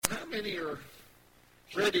many are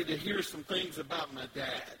ready to hear some things about my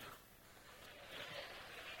dad?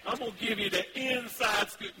 I'm going to give you the inside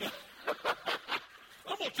scoop.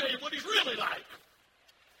 I'm going to tell you what he's really like.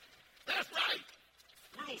 That's right.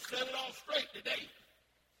 We're going to set it all straight today.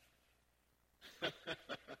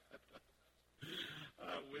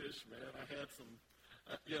 I wish, man, I had some,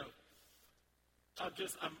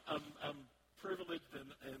 I'm privileged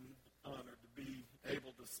and honored to be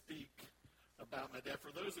able to speak about my dad.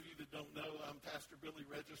 For those of you that don't know, I'm Pastor Billy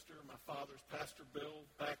Register. My father's Pastor Bill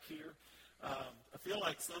back here. I feel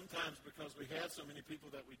like sometimes because we have so many people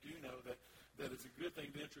that we do know that it's a good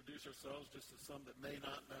thing to introduce ourselves just to some that may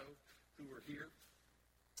not know who are here.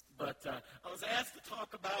 But I was asked to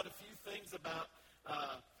talk about a few things about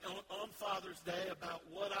on Father's Day about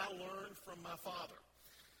what I learned from my father.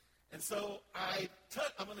 And so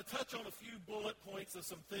I'm going to touch on a few bullet points of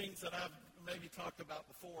some things that I've maybe talked about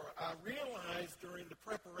before. I realized during the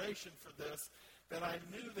preparation for this that I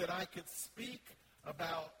knew that I could speak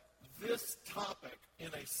about this topic in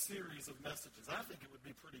a series of messages. I think it would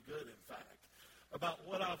be pretty good, in fact, about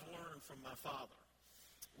what I've learned from my father.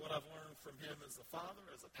 What I've learned from him as a father,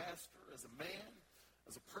 as a pastor, as a man,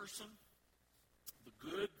 as a person, the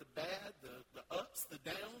good, the bad, the ups, the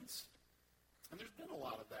downs. And there's been a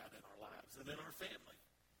lot of that in our lives and in our family.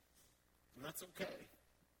 And that's okay.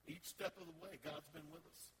 Each step of the way, God's been with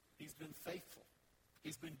us. He's been faithful.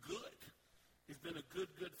 He's been good. He's been a good,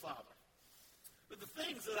 good father. But the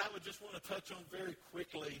things that I would just want to touch on very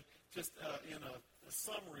quickly, just in a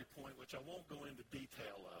summary point, which I won't go into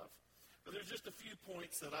detail of, but there's just a few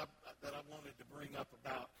points that I wanted to bring up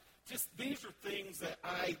about. Just these are things that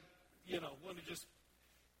I, want to just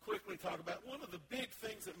quickly talk about. One of the big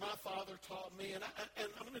things that my father taught me, and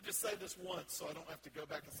I'm going to just say this once so I don't have to go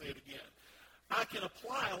back and say it again. I can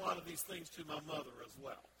apply a lot of these things to my mother as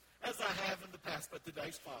well, as I have in the past, but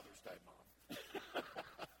today's Father's Day, Mom.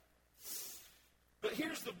 But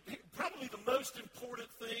here's probably the most important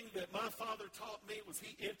thing that my father taught me was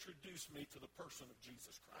he introduced me to the person of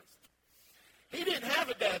Jesus Christ. He didn't have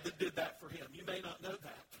a dad that did that for him. You may not know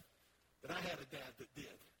that. But I had a dad that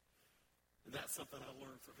did. And that's something I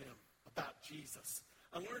learned from him about Jesus.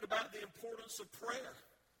 I learned about the importance of prayer.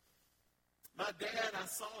 My dad, I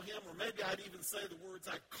saw him, or maybe I'd even say the words,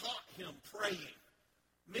 I caught him praying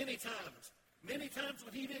many times. Many times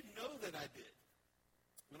when he didn't know that I did.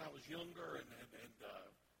 When I was younger and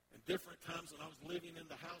different times when I was living in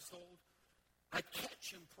the household, I'd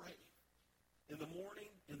catch him praying. In the morning,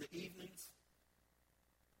 in the evenings.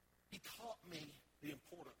 He taught me the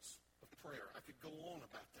importance of prayer. I could go on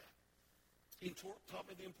about that. He taught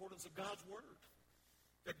me the importance of God's Word.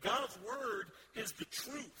 That God's Word is the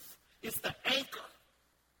truth. It's the anchor.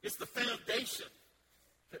 It's the foundation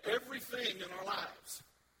to everything in our lives.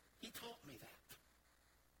 He taught me that.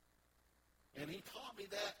 And he taught me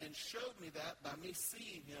that and showed me that by me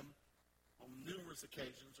seeing him on numerous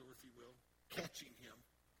occasions, or if you will, catching him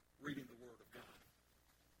reading the Word of God.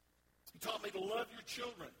 He taught me to love your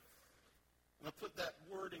children. And I put that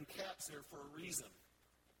word in caps there for a reason.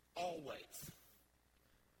 Always.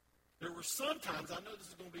 There were some times, I know this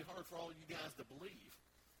is going to be hard for all of you guys to believe,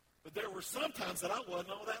 but there were some times that I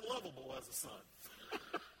wasn't all that lovable as a son.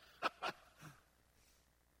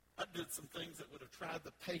 I did some things that would have tried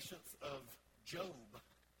the patience of Job.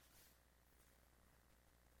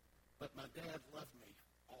 But my dad loved me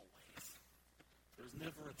always. There was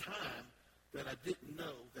never a time that I didn't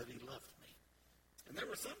know that he loved me. And there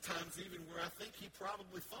were some times even where I think he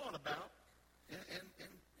probably thought about,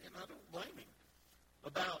 and I don't blame him,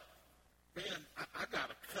 about, man, I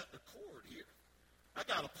got to cut the cord here. I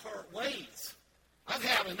got to part ways. I've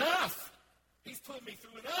had enough. He's put me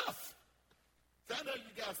through enough. So I know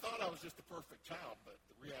you guys thought I was just a perfect child, but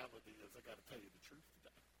the reality is I got to tell you the truth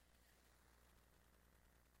today.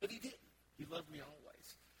 But he didn't. He loved me always.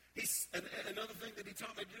 And another thing that he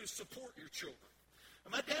taught me to do is support your children.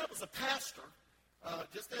 And my dad was a pastor,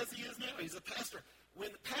 just as he is now. He's a pastor.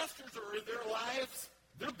 When pastors are in their lives,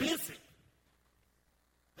 they're busy.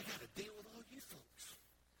 They got to deal with all you folks.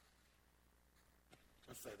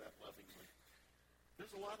 I say that lovingly.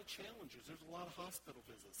 There's a lot of challenges. There's a lot of hospital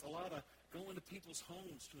visits, a lot of going to people's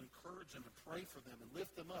homes to encourage them and pray for them and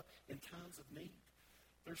lift them up in times of need.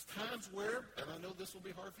 There's times where, and I know this will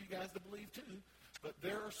be hard for you guys to believe too, but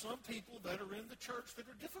there are some people that are in the church that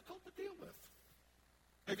are difficult to deal with.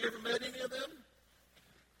 Have you ever met any of them?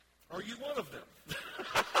 Are you one of them?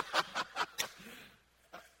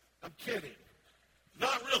 I'm kidding.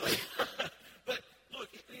 Not really. But look,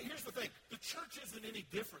 here's the thing. The church isn't any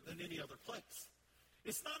different than any other place.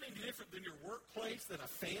 It's not any different than your workplace, than a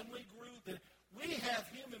family group. We have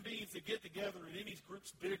human beings that get together in any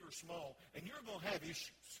groups, big or small, and you're going to have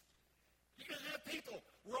issues. You're going to have people.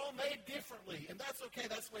 We're all made differently, and that's okay.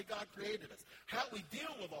 That's the way God created us. How we deal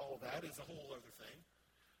with all of that is a whole other thing.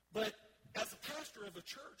 But as a pastor of a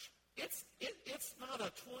church, it's not a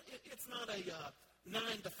 9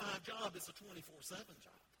 to 5 job. It's a 24/7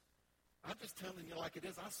 job. I'm just telling you like it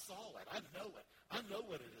is. I saw it. I know it. I know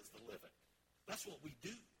what it is to live it. That's what we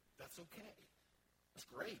do. That's okay. That's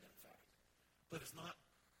great, in fact. But it's not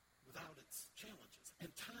without its challenges. And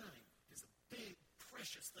time is a big,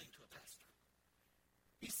 precious thing to a pastor.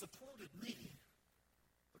 He supported me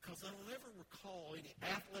because I don't ever recall any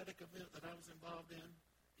athletic event that I was involved in.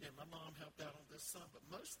 Yeah, my mom helped out on this some, but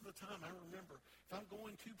most of the time I remember if I'm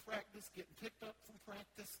going to practice, getting picked up from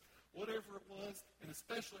practice, whatever it was, and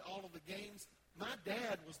especially all of the games, my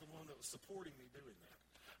dad was the one that was supporting me doing that.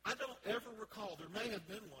 I don't ever recall, there may have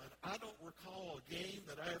been one, I don't recall a game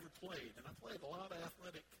that I ever played, and I played a lot of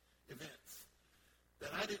athletic events, that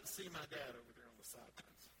I didn't see my dad over there on the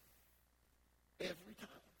sidelines. Every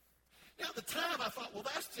time. Now, at the time, I thought, well,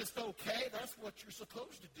 that's just okay. That's what you're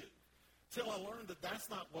supposed to do. Till I learned that that's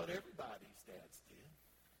not what everybody's dads did.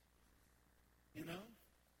 You know?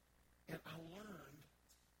 And I learned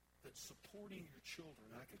that supporting your children,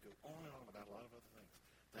 I could go on and on about a lot of other things.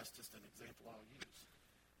 That's just an example I'll use.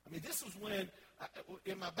 I mean, this was when,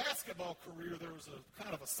 in my basketball career, there was a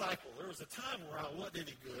kind of a cycle. There was a time where I wasn't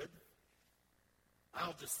any good.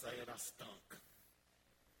 I'll just say it, I stunk.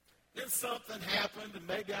 Then something happened, and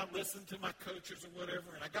maybe I listened to my coaches or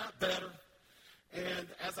whatever, and I got better. And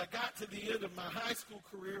as I got to the end of my high school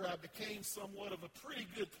career, I became somewhat of a pretty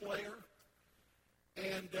good player.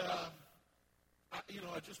 And,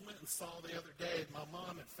 I just went and saw the other day, my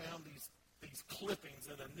mom had found these clippings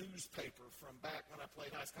in a newspaper from back when I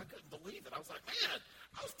played high school. I couldn't believe it. I was like, man,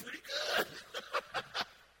 I was pretty good.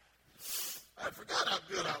 I forgot how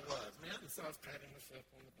good I was, man. And so I was patting myself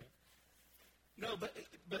on the back. No, but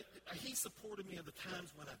he supported me in the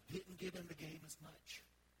times when I didn't get in the game as much.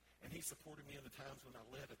 And he supported me in the times when I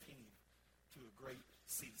led a team to a great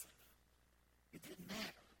season. It didn't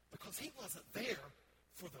matter because he wasn't there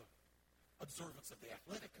for the observance of the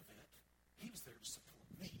athletic event. He was there to support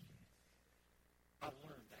me. I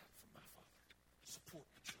learned that from my father. Support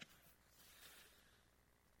your children.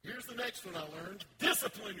 Here's the next one I learned.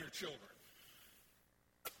 Discipline your children.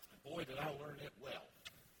 Boy, did I learn it well.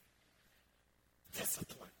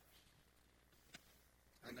 Discipline.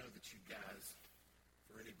 I know that you guys,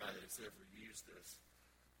 for anybody that's ever used this,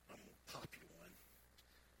 I'm going to pop you one.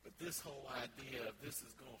 But this whole idea of this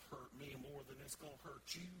is going to hurt me more than it's going to hurt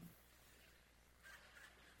you,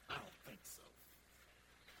 I don't think so.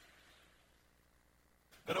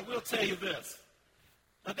 But I will tell you this.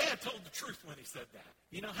 My dad told the truth when he said that.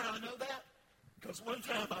 You know how I know that? Because one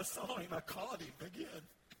time I saw him, I caught him again.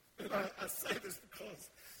 And I say this because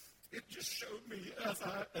it just showed me as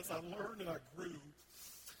I learned and I grew.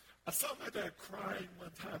 I saw my dad crying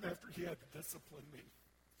one time after he had to discipline me.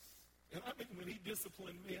 And I mean, when he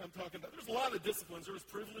disciplined me, I'm talking about, there's a lot of disciplines. There was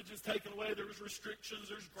privileges taken away. There was restrictions.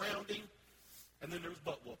 There's grounding. And then there was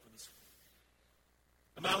butt whoopings.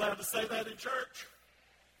 Am I allowed to say that in church?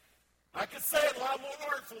 I could say it a lot more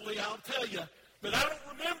artfully, I'll tell you. But I don't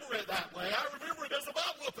remember it that way. I remember it as a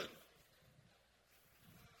butt whooping.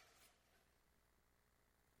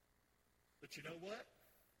 But you know what?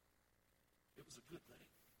 It was a good thing.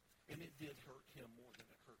 And it did hurt him more than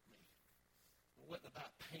it hurt me. It wasn't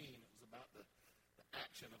about pain. It was about the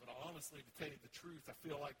action of it. Honestly, to tell you the truth, I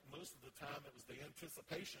feel like most of the time it was the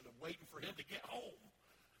anticipation of waiting for him to get home.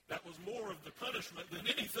 That was more of the punishment than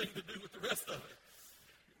anything to do with the rest of it.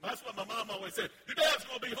 That's what my mom always said. Your dad's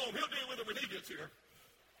going to be home. He'll deal with it when he gets here.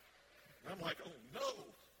 And I'm like, oh, no.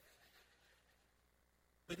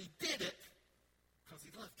 But he did it because he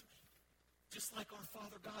loved me. Just like our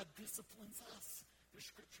Father God disciplines us. There's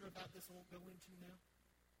scripture about this I won't go into now.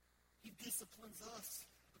 He disciplines us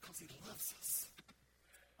because he loves us.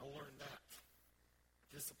 I learned that.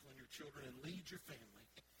 Discipline your children and lead your family.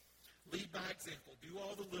 Lead by example. Do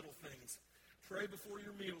all the little things. Pray before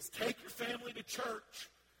your meals. Take your family to church.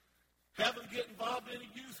 Have them get involved in a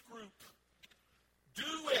youth group.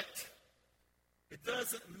 Do it. It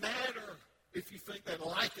doesn't matter if you think they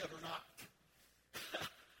like it or not.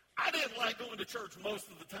 I didn't like going to church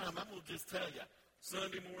most of the time. I'm going to just tell you.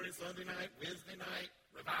 Sunday morning, Sunday night, Wednesday night,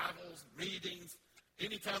 revivals, meetings.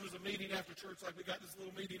 Anytime there's a meeting after church, like we got this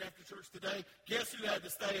little meeting after church today, guess who had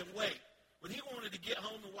to stay and wait? When he wanted to get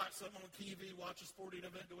home and watch something on TV, watch a sporting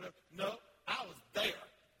event or whatever, no, I was there.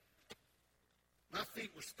 My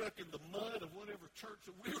feet were stuck in the mud of whatever church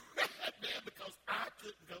that we were at, man, because I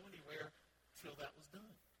couldn't go anywhere till that was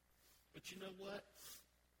done. But you know what?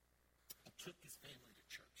 He took his family to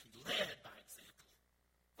church. He led by example.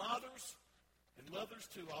 Fathers and mothers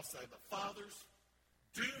too, I'll say, but fathers,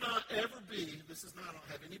 do not ever be, this is not, I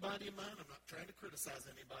don't have anybody in mind, I'm not trying to criticize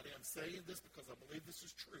anybody, I'm saying this because I believe this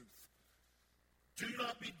is truth. Do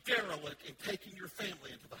not be derelict in taking your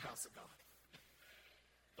family into the house of God.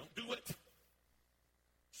 Don't do it.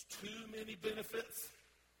 There's too many benefits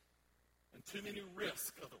and too many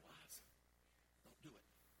risks otherwise. Don't do it.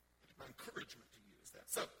 My encouragement to you is that.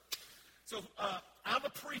 So I'm a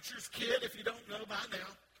preacher's kid, if you don't know by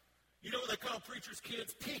now. You know what they call preacher's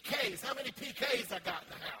kids? PKs. How many PKs I got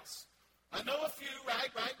in the house? I know a few. Right.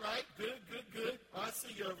 Good. Oh, I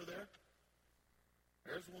see you over there.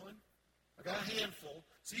 There's one. I got a handful.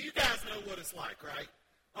 So you guys know what it's like, right?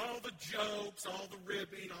 All the jokes, all the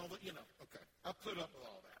ribbing, all the, okay. I put up with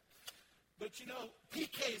all that. But,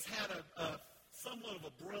 PKs had a somewhat of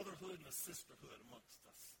a brotherhood and a sisterhood amongst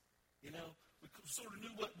us. We sort of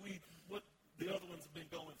knew what the other ones have been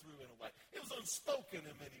going through in a way. It was unspoken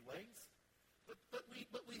in many ways, but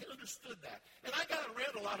we understood that. And I got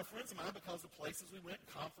around a lot of friends of mine because of places we went,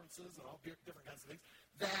 conferences and all different kinds of things,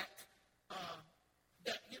 that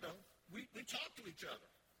we talked to each other.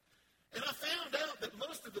 And I found out that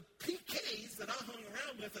most of the PKs that I hung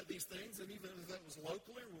around with at these things, and even if that was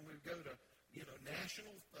locally or when we would go to,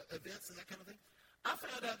 national events and that kind of thing, I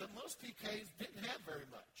found out that most PKs didn't have very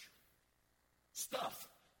much stuff.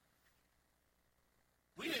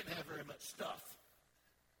 We didn't have very much stuff.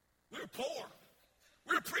 We were poor.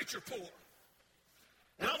 We were preacher poor.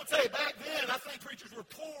 And I'm going to tell you, back then, I think preachers were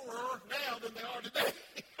poorer now than they are today.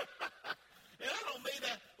 And I don't mean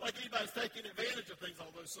that like anybody's taking advantage of things,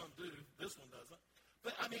 although some do. This one doesn't.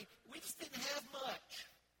 But, we just didn't have much.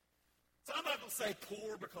 So I'm not going to say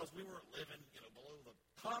poor because we weren't living, below the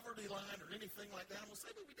poverty line or anything like that. I'm going to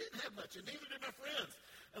say, but we didn't have much, and neither did my friends.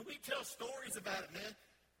 And we tell stories about it, man.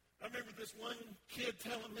 I remember this one kid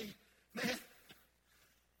telling me, man,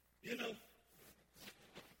 when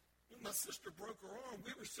my sister broke her arm,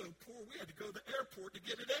 we were so poor we had to go to the airport to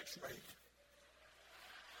get it x-rayed.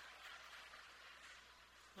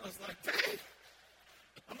 I was like, dang.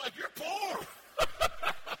 I'm like, you're poor.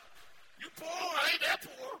 You're poor. I ain't that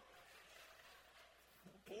poor.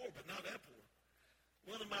 I'm poor, but not that poor.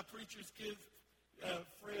 One of my preacher's kids,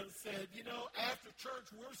 friends said, after church,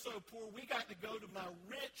 we're so poor, we got to go to my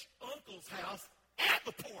rich uncle's house at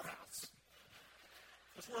the poorhouse.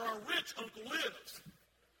 That's where our rich uncle lives,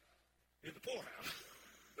 in the poorhouse.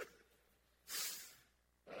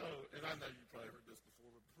 Oh, and I know you probably heard this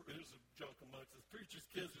before, but here's a joke amongst us. Preacher's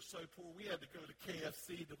kids are so poor, we had to go to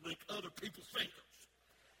KFC to lick other people's fingers.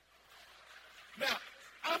 Now,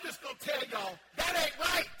 I'm just going to tell y'all, that ain't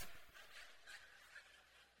right.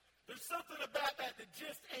 There's something about that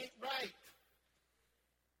just ain't right.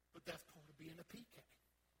 But that's part of being a PK.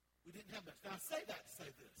 We didn't have much. Now, I say that to say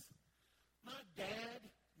this. My dad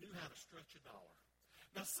knew how to stretch $1.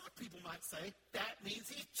 Now, some people might say that means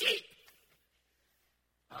he's cheap.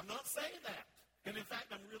 I'm not saying that. And, in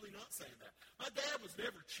fact, I'm really not saying that. My dad was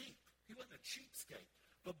never cheap. He wasn't a cheapskate.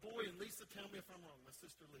 But, boy, and Lisa, tell me if I'm wrong. My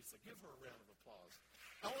sister Lisa, give her a round of applause.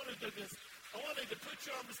 I wanted to put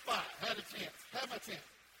you on the spot. Had my chance.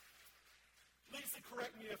 Lisa,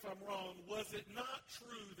 correct me if I'm wrong. Was it not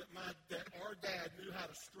true that our dad knew how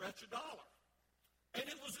to stretch $1? And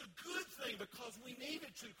it was a good thing because we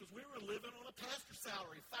needed to, because we were living on a pastor's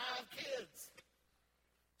salary, 5 kids.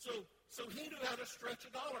 So he knew how to stretch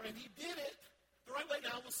 $1, and he did it the right way.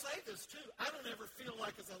 Now, I will say this, too. I don't ever feel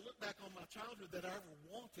like, as I look back on my childhood, that I ever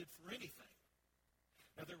wanted for anything.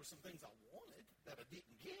 Now, there were some things I wanted that I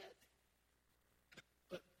didn't get,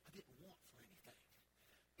 but I didn't want for anything.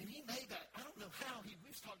 And he made that. I don't know how we've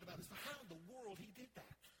talked about this, but how in the world he did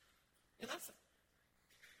that. And I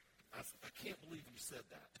can't believe you said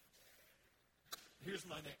that. Here's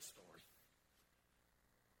my next story.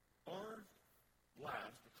 Our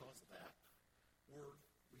lives, because of that,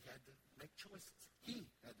 we had to make choices. He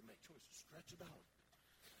had to make choices, stretch $1.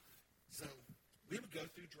 So we would go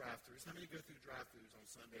through drive-thrus. How many go through drive-thrus on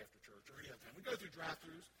Sunday after church or any other time? We go through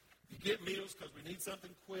drive-thrus. You get meals because we need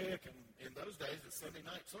something quick, and in those days it's Sunday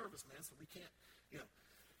night service, man, so we can't,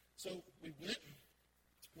 So we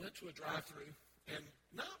went to a drive-thru, and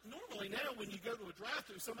normally now when you go to a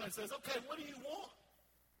drive-thru, somebody says, okay, what do you want?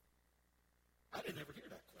 I didn't ever hear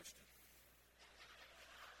that question.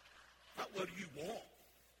 Not what do you want?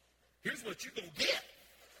 Here's what you're going to get.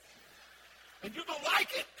 And you're going to like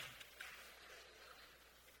it.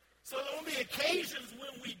 So on the occasions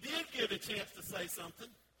when we did get a chance to say something,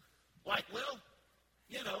 like, well,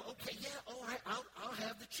 okay, yeah, all right, I'll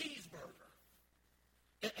have the cheeseburger.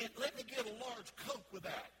 And let me get a large Coke with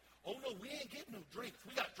that. Oh, no, we ain't getting no drinks.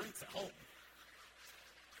 We got drinks at home.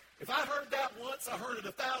 If I heard that once, I heard it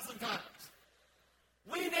 1,000 times.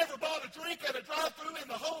 We never bought a drink at a drive-thru in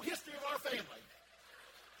the whole history of our family.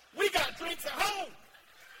 We got drinks at home.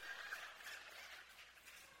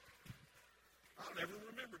 I don't ever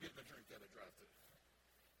remember getting a drink at a drive-thru.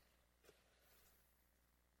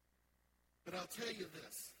 But I'll tell you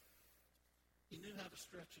this. He knew how to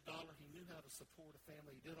stretch a dollar. He knew how to support a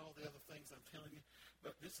family. He did all the other things I'm telling you.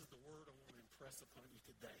 But this is the word I want to impress upon you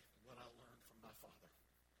today, what I learned from my father.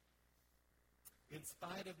 In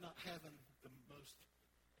spite of not having the most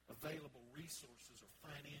available resources or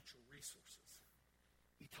financial resources,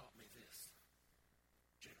 he taught me this: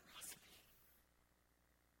 generosity.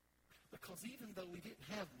 Because even though he didn't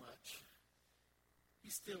have much,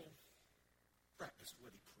 he still practiced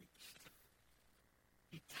what he preached.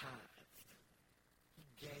 He tithed. He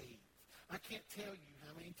gave. I can't tell you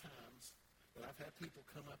how many times that I've had people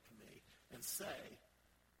come up to me and say,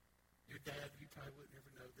 your dad, you probably would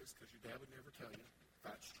never know this because your dad would never tell you.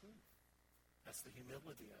 That's true. That's the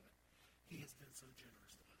humility of it. He has been so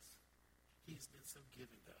generous to us. He has been so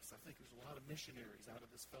giving to us. I think there's a lot of missionaries out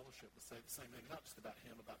of this fellowship that say the same thing, not just about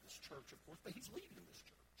him, about this church, of course, but he's leading this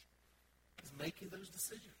church. He's making those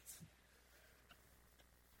decisions.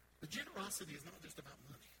 But generosity is not just about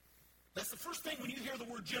money. That's the first thing when you hear the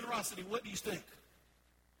word generosity, what do you think?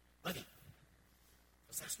 Money.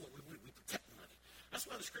 Because that's what we want. We protect money. That's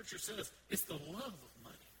why the scripture says it's the love of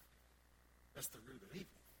money. That's the root of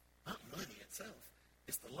evil. Not money itself.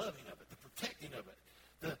 It's the loving of it, the protecting of it,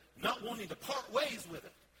 the not wanting to part ways with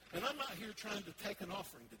it. And I'm not here trying to take an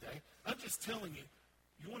offering today. I'm just telling you,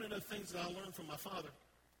 you want to know things that I learned from my father?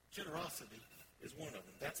 Generosity is one of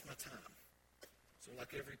them. That's my time. So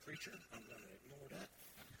like every preacher, I'm going to ignore that.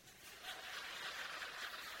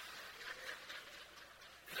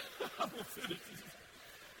 I'm going to finish this.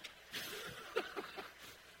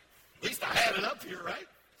 At least I had it up here, right?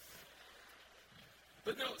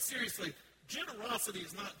 But no, seriously, generosity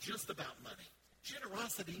is not just about money.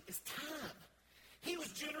 Generosity is time. He was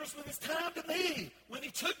generous with his time to me when he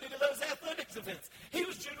took me to those athletics events. He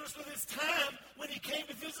was generous with his time when he came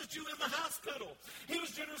to visit you in the hospital. He was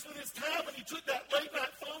generous with his time when he took that late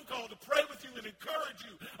night phone call to pray with you and encourage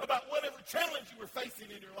you about whatever challenge you were facing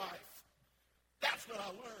in your life. That's what I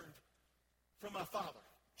learned from my father.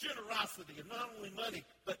 Generosity of not only money,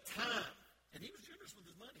 but time. And he was generous with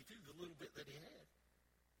his money too, the little bit that he had.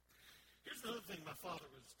 Here's another thing my father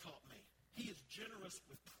has taught me. He is generous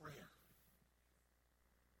with prayer.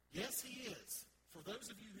 Yes, he is. For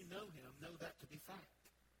those of you who know him, know that to be fact.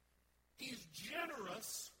 He is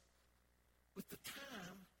generous with the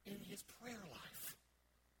time in his prayer life.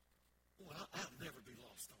 Boy, I'll never be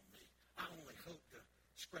lost on me. I only hope to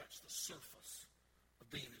scratch the surface of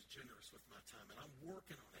being as generous with my time. And I'm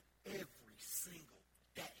working on it every single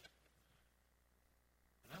day.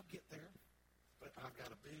 And I'll get there. But I've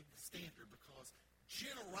got a big standard because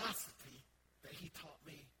generosity that he taught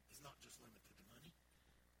me is not just limited to money.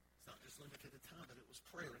 It's not just limited to time, but it was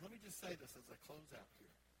prayer. And let me just say this as I close out here.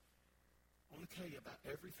 I want to tell you about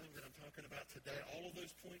everything that I'm talking about today, all of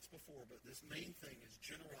those points before, but this main thing is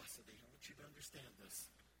generosity. I want you to understand this.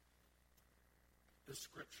 The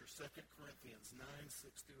scripture, 2 Corinthians 9, 6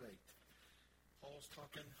 through 8. Paul's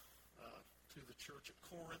talking to the church at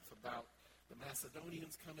Corinth about the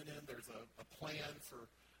Macedonians coming in. There's a plan for,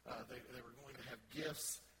 they were going to have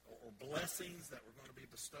gifts or blessings that were going to be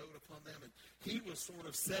bestowed upon them. And he was sort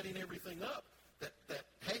of setting everything up that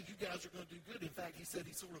hey, you guys are going to do good. In fact, he said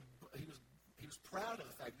he was proud of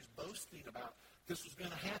the fact, he was boasting about this was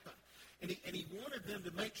going to happen. And he wanted them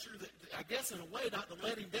to make sure that, I guess in a way, not to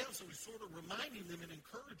let him down, so he's sort of reminding them and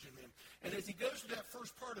encouraging them. And as he goes to that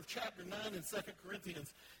first part of chapter 9 in 2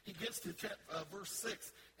 Corinthians, he gets to verse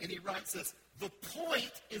 6, and he writes this: the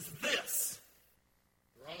point is this,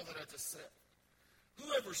 for all that I just said.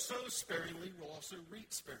 Whoever sows sparingly will also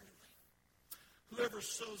reap sparingly. Whoever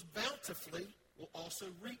sows bountifully will also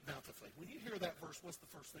reap bountifully. When you hear that verse, what's the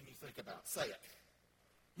first thing you think about? Say it.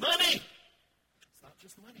 Money! It's not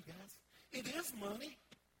just money, guys. It is money,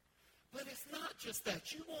 but it's not just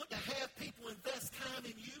that. You want to have people invest time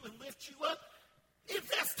in you and lift you up?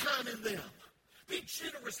 Invest time in them. Be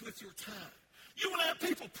generous with your time. You want to have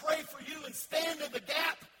people pray for you and stand in the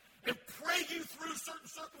gap and pray you through certain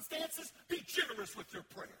circumstances? Be generous with your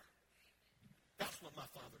prayer. That's what my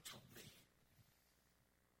father taught me.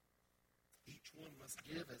 Each one must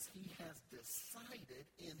give as he has decided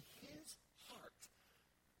in his heart,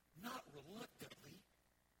 not reluctantly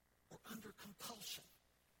or under compulsion.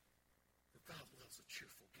 For God loves a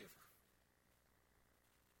cheerful giver.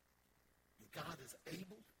 And God is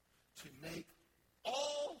able to make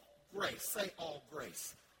all say all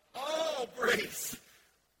grace. All grace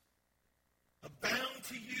abound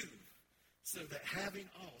to you, so that having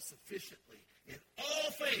all sufficiently in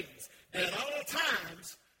all things at all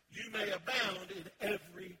times, you may abound in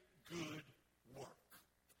every good work.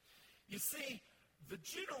 You see, the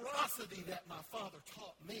generosity that my father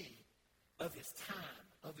taught me of his time,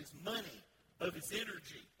 of his money, of his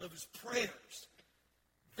energy, of his prayers,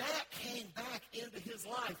 that came back into his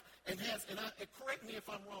life and correct me if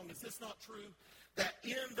I'm wrong, is this not true? That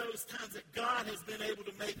in those times that God has been able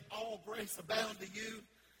to make all grace abound to you,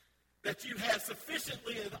 that you have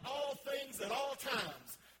sufficiently in all things at all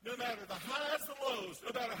times, no matter the highs, the lows,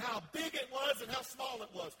 no matter how big it was and how small it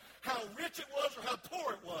was, how rich it was or how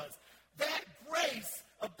poor it was, that grace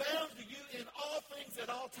abounds to you in all things at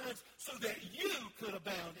all times so that you could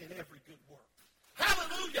abound in every good work.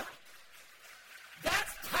 Hallelujah!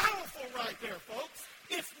 That's powerful right there, folks.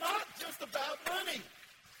 It's not just about money.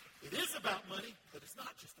 It is about money, but it's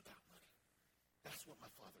not just about money. That's what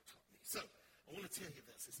my father taught me. So, I want to tell you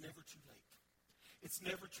this. It's never too late. It's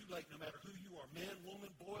never too late, no matter who you are, man,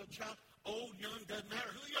 woman, boy, child, old, young, doesn't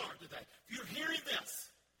matter who you are today. If you're hearing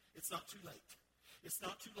this, it's not too late. It's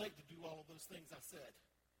not too late to do all of those things I said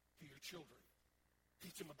to your children.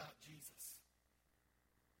 Teach them about Jesus.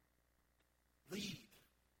 Lead.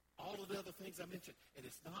 All of the other things I mentioned. And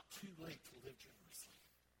it's not too late to live generously.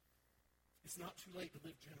 It's not too late to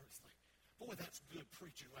live generously. Boy, that's good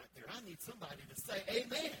preaching right there. I need somebody to say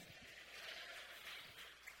amen.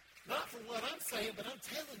 Not for what I'm saying, but I'm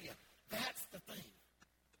telling you, that's the thing.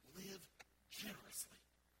 Live generously.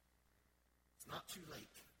 It's not too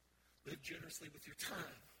late. Live generously with your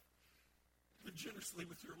time. Live generously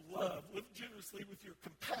with your love. Live generously with your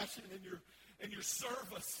compassion and your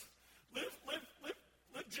service. Live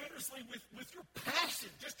generously with your passion,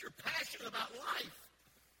 just your passion about life.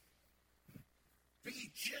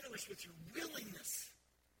 Be generous with your willingness.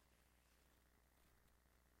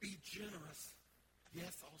 Be generous,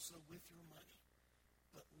 yes, also with your money.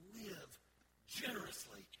 But live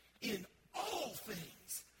generously in all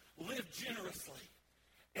things. Live generously.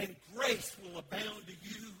 And grace will abound to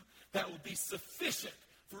you that will be sufficient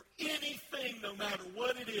for anything, no matter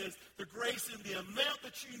what it is, the grace in the amount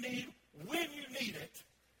that you need, when you need it,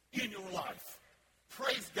 in your life.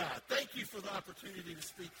 Praise God. Thank you for the opportunity to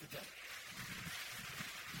speak today.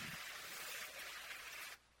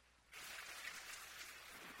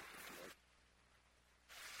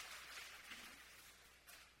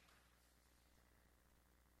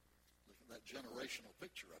 Look at that generational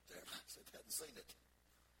picture up there. I said, hadn't seen it.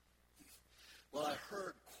 Well, I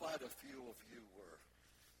heard quite a few of you were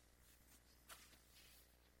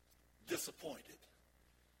disappointed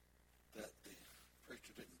that the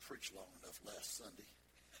preacher didn't preach long enough last Sunday.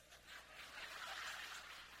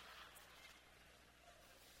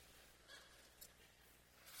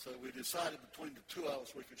 So we decided between the two of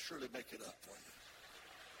us we could surely make it up for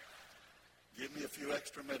you. Give me a few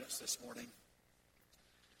extra minutes this morning.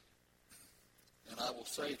 And I will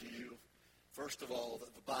say to you, first of all,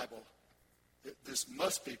 that the Bible, this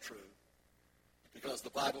must be true because the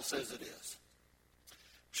Bible says it is.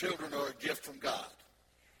 Children are a gift from God.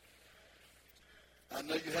 I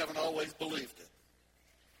know you haven't always believed it,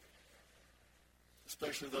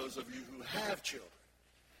 especially those of you who have children.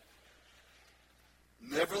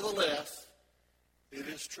 Nevertheless, it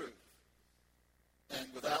is true.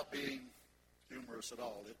 And without being humorous at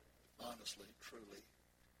all, it honestly, truly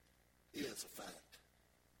is a fact.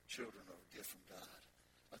 Children are a gift from God.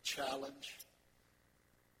 A challenge,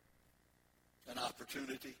 an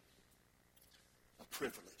opportunity, a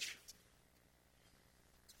privilege.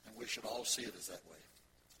 And we should all see it as that way.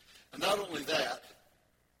 And not only that,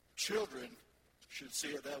 children should see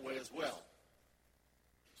it that way as well.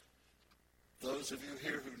 Those of you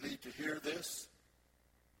here who need to hear this,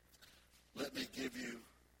 let me give you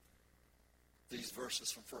these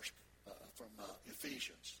verses from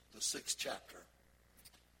Ephesians, the 6th chapter.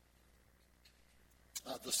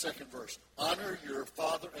 The second verse. Honor your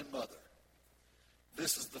father and mother.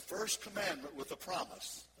 This is the first commandment with a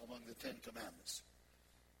promise among the 10 commandments.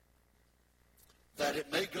 That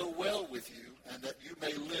it may go well with you and that you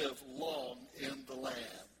may live long in the land.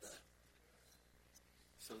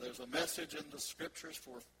 So there's a message in the scriptures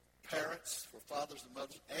for parents, for fathers and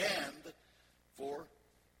mothers, and for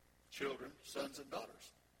children, sons and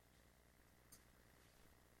daughters.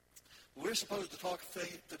 We're supposed to talk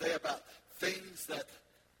today about things that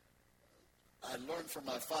I learned from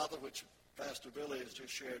my father, which Pastor Billy has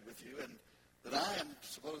just shared with you, and that I am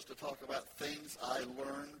supposed to talk about things I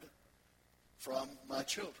learned from my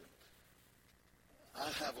children. I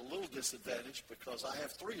have a little disadvantage because I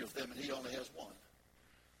have 3 of them and he only has 1.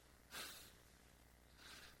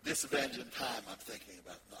 disadvantage in time I'm thinking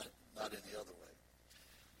about, not any other way.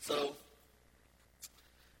 So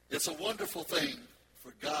it's a wonderful thing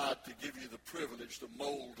for God to give you the privilege to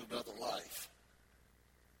mold another life,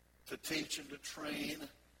 to teach and to train,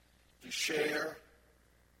 to share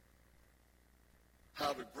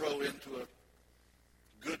how to grow into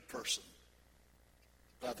a good person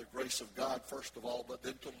by the grace of God, first of all, but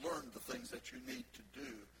then to learn the things that you need to do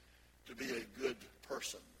to be a good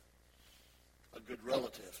person, a good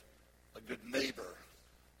relative, a good neighbor,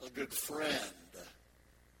 a good friend,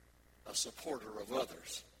 a supporter of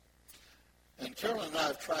others. And Carolyn and I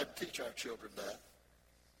have tried to teach our children that.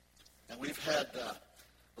 And we've had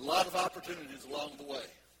a lot of opportunities along the way.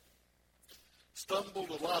 Stumbled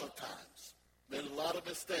a lot of times. Made a lot of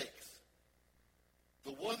mistakes.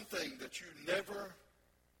 The one thing that you never,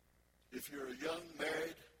 if you're a young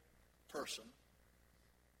married person,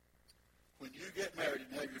 when you get married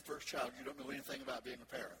and have your first child, you don't know anything about being a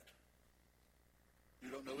parent. You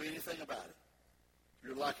don't know anything about it.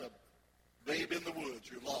 You're like a babe in the woods.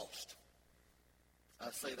 You're lost. I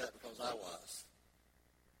say that because I was.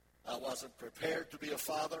 I wasn't prepared to be a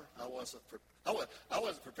father. I wasn't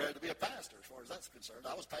prepared to be a pastor, as far as that's concerned.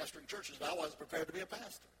 I was pastoring churches, but I wasn't prepared to be a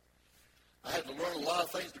pastor. I had to learn a lot of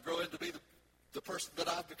things to grow into be the person that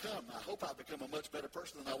I've become. I hope I've become a much better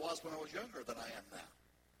person than I was when I was younger than I am now.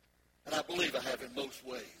 And I believe I have in most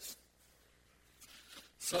ways.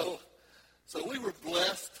 So we were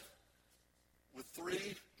blessed with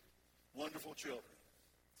 3 wonderful children.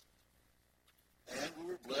 And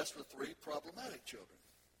we were blessed with 3 problematic children.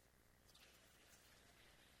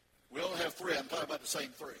 We only have 3. I'm talking about the same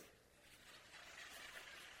 3.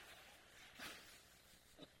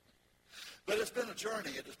 But it's been a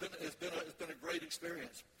journey. It's been a great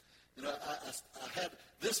experience. You know, I had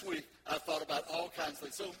this week. I thought about all kinds of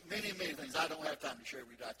things. So many things I don't have time to share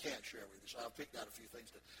with you. I can't share with you. So I've picked out a few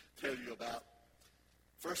things to tell you about.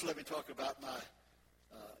 First, let me talk about my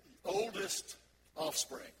oldest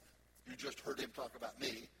offspring. You just heard him talk about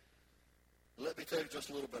me. Let me tell you just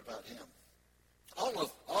a little bit about him.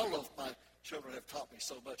 All of my children have taught me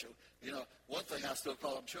so much. You know, one thing, I still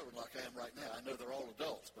call them children like I am right now. I know they're all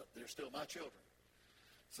adults, but they're still my children.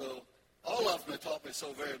 So all of them have taught me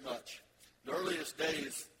so very much. The earliest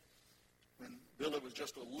days, when Billy was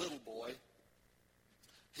just a little boy,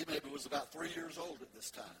 he maybe was about 3 years old at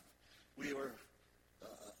this time. We were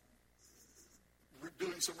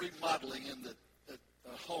doing some remodeling in the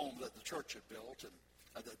home that the church had built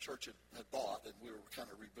and the church had bought, and we were kind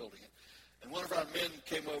of rebuilding it. And one of our men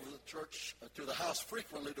came over to the church, to the house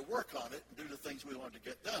frequently to work on it and do the things we wanted to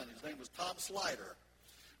get done. His name was Tom Slider.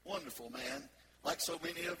 Wonderful man, like so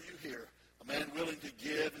many of you here. A man willing to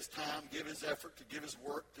give his time, give his effort, to give his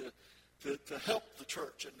work, to help the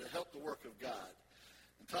church and to help the work of God.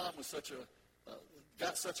 And Tom was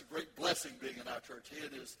got such a great blessing being in our church. He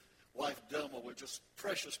and his wife, Delma, were just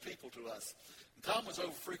precious people to us. And Tom was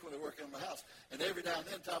over frequently working in the house. And every now and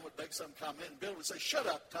then, Tom would make some comment, and Bill would say, "Shut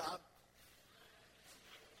up, Tom."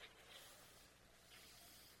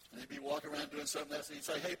 And he'd be walking around doing something else, and he'd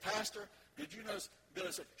say, "Hey, Pastor, did you notice?" Bill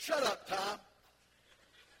would say, "Shut up, Tom."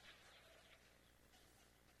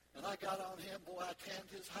 And I got on him, boy, I tanned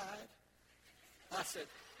his hide. I said,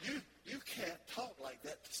 you can't talk like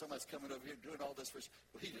that to somebody's coming over here and doing all this for us.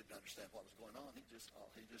 Well, he didn't understand what was going on. He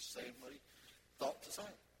just saying what he thought to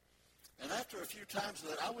say. And after a few times of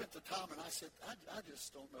that, I went to Tom and I said, I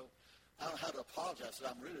just don't know how to apologize. I said,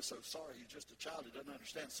 "I'm really so sorry. He's just a child. He doesn't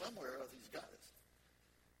understand. Somewhere or other he's got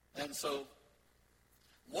it." And so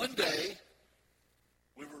one day,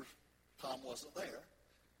 Tom wasn't there.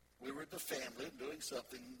 We were at the family doing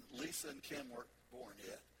something. Lisa and Kim weren't born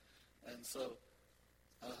yet. And so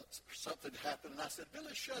something happened, and I said,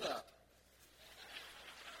 "Billy, shut up."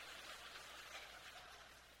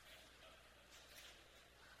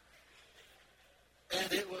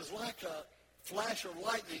 And it was like a flash of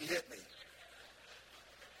lightning hit me.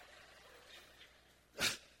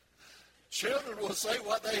 Children will say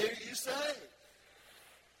what they hear you say.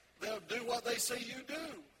 They'll do what they see you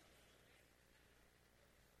do.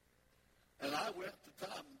 And I went to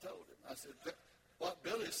Tom and told him. I said, "What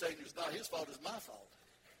Billy's saying is not his fault, it's my fault."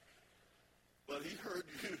 But he heard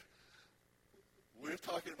you. We're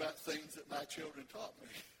talking about things that my children taught me.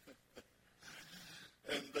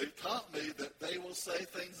 And they taught me that they will say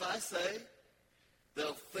things I say.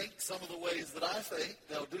 They'll think some of the ways that I think.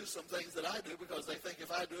 They'll do some things that I do because they think if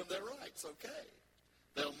I do them, they're right. It's okay.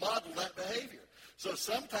 They'll model that behavior. So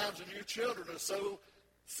sometimes when your children are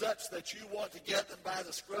such that you want to get them by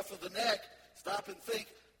the scruff of the neck, stop and think,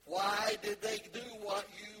 why did they do what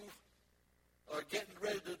you are getting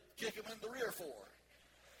ready to kick them in the rear for?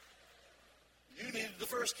 You needed the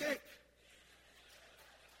first kick.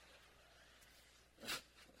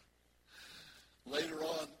 Later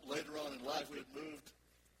on in life, we had moved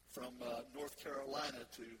from North Carolina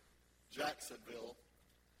to Jacksonville.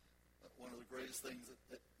 One of the greatest things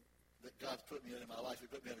that God's put me in my life, He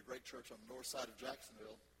put me in a great church on the north side of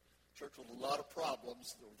Jacksonville. Church with a lot of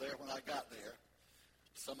problems. They were there when I got there.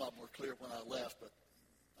 Some of them were clear when I left, but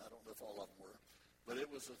I don't know if all of them were. But it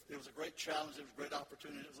was a great challenge. It was a great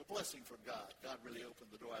opportunity. It was a blessing from God. God really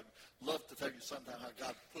opened the door. I'd love to tell you sometime how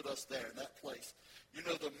God put us there in that place. You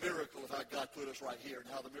know the miracle of how God put us right here and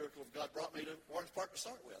how the miracle of God brought me to Orange Park to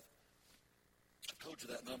start with. I told you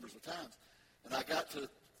that numbers of times. And I got to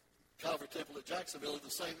Calvary Temple at Jacksonville in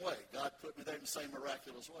the same way. God put me there in the same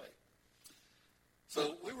miraculous way.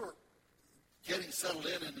 So we were getting settled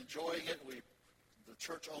in and enjoying it. The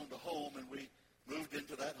church owned a home, and we moved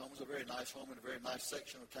into that home. It was a very nice home in a very nice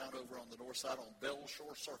section of town over on the north side on Bell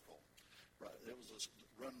Shore Circle. Right, it was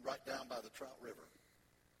run right down by the Trout River.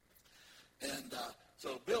 And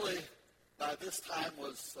so Billy, by this time,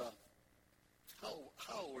 was, how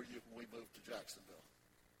old were you when we moved to Jacksonville?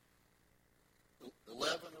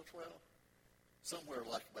 11 or 12? Somewhere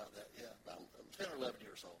like about that, yeah, about 10 or 11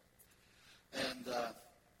 years old. And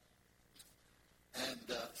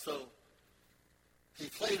so he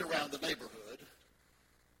played around the neighborhood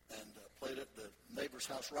and played at the neighbor's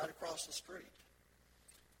house right across the street.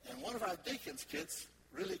 And one of our deacon's kids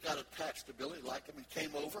really got attached to Billy, liked him, and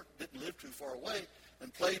came over, didn't live too far away,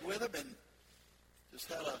 and played with him and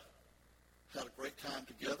just had a great time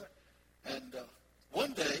together. And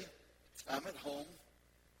one day, I'm at home.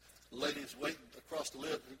 The lady's waiting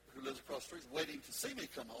who lives across the street, waiting to see me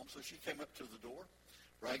come home. So she came up to the door,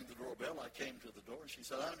 rang the doorbell. I came to the door, and she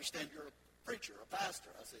said, I understand you're a preacher, a pastor.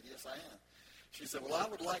 I said, yes, I am. She said, well, I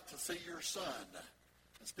would like to see your son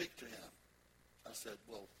and speak to him. I said,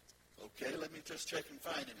 well, okay, let me just check and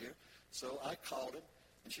find him here. So I called him,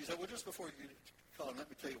 and she said, well, just before you call him, let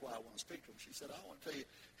me tell you why I want to speak to him. She said, I want to tell you,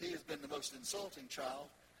 he has been the most insulting child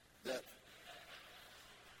that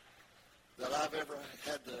I've ever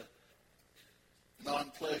had the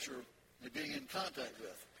non-pleasure of being in contact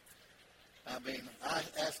with. I mean, I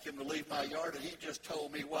asked him to leave my yard, and he just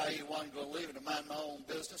told me why he wasn't going to leave and to mind my own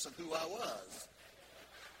business and who I was.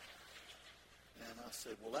 And I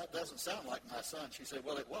said, well, that doesn't sound like my son. She said,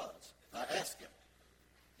 well, it was. I asked him.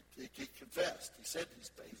 He confessed. He said he's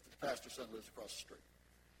the pastor's son lives across the street.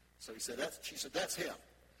 So she said, that's him.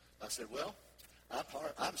 I said, well,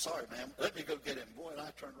 I'm sorry, ma'am. Let me go get him. Boy, and I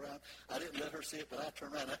turned around. I didn't let her see it, but I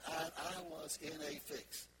turned around. I was in a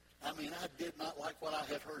fix. I mean, I did not like what I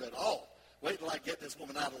had heard at all. Wait till I get this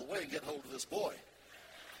woman out of the way and get hold of this boy.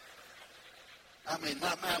 I mean,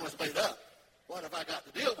 my mind was made up. What have I got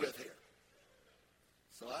to deal with here?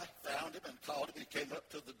 So I found him and called him. He came up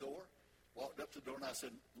to the door, walked up to the door, and I said,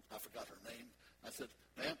 I forgot her name. I said,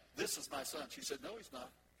 ma'am, this is my son. She said, no, he's not.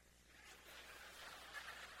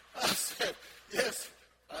 I said, yes,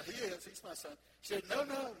 he is. He's my son. She said, no,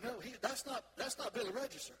 that's not Billy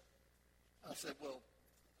Register. I said, well,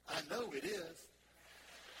 I know it is.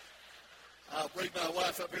 I'll bring my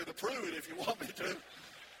wife up here to prove it if you want me to.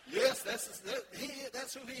 Yes,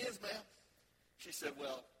 that's who he is, ma'am. She said,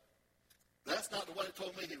 well, that's not the one that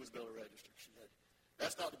told me he was Billy Register. She said,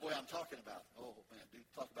 that's not the boy I'm talking about. Oh, man, dude,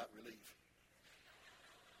 talk about relief.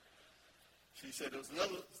 She said, there was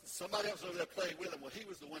somebody else over there playing with him. Well, he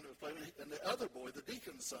was the one that was playing with him. And the other boy, the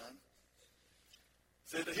deacon's son,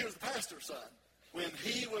 said that he was the pastor's son when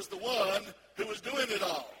he was the one who was doing it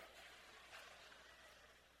all.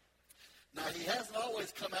 Now, he hasn't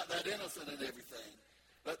always come out that innocent and everything,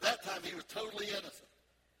 but that time he was totally innocent.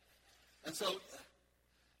 And so,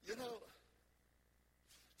 you know,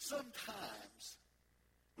 sometimes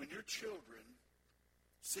when your children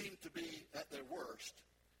seem to be at their worst,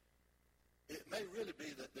 it may really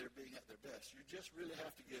be that they're being at their best. You just really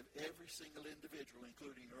have to give every single individual,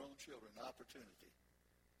 including your own children, an opportunity.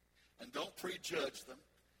 And don't prejudge them.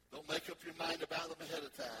 Don't make up your mind about them ahead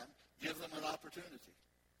of time. Give them an opportunity.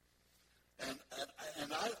 And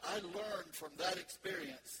I learned from that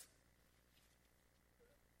experience.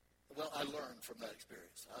 Well, I learned from that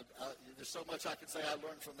experience. There's so much I can say I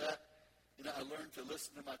learned from that. You know, I learned to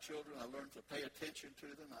listen to my children. I learned to pay attention to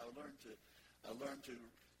them. I learned to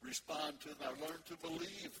respond to them. I learned to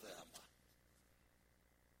believe them.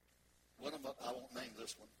 One of them, I won't name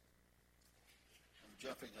this one. I'm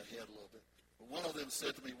jumping ahead a little bit. But one of them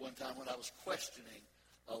said to me one time when I was questioning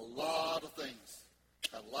a lot of things,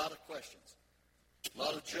 had a lot of questions, a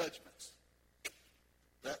lot of judgments.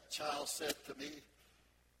 That child said to me,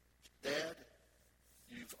 Dad,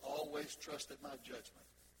 you've always trusted my judgment.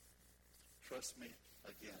 Trust me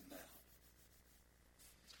again now.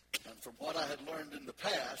 And from what I had learned in the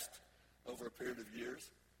past, over a period of years,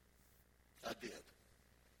 I did.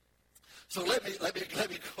 So let me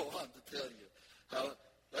go on to tell you how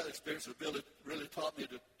that experience with Billy really taught me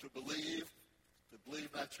to believe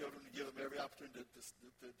my children, to give them every opportunity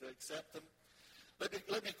to accept them. Let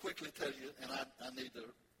me quickly tell you, and I need to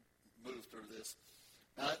move through this.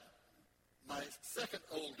 My second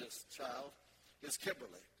oldest child is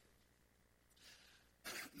Kimberly.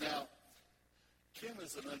 Now, Kim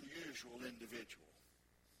is an unusual individual.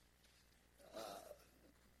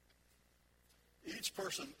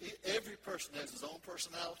 Every person has his own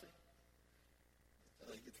personality.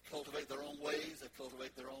 They get to cultivate their own ways. They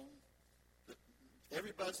cultivate their own.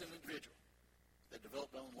 Everybody's an individual. They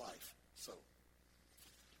develop their own life. So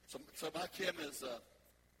my Kim is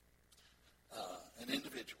an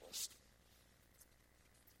individualist.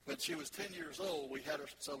 When she was 10 years old, we had her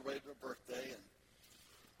celebrate her birthday, and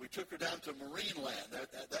we took her down to Marineland.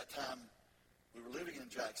 At that time, we were living in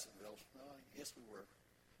Jacksonville. No, I guess we were.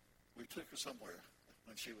 We took her somewhere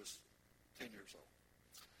when she was 10 years old.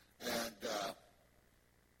 And,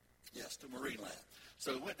 yes, to Marineland.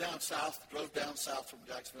 So we went down south, drove down south from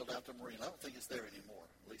Jacksonville down to Marineland. I don't think it's there anymore,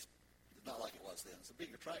 at least not like it was then. It's a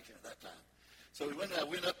big attraction at that time. So we went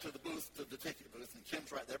up to the booth, to the ticket booth, and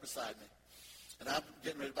Kim's right there beside me. And I'm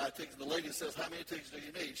getting ready to buy tickets. And the lady says, "How many tickets do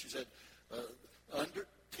you need?" She said, under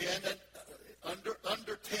 10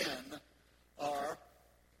 are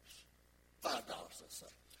 $5, let's say.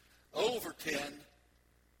 Over 10,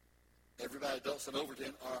 everybody adults said over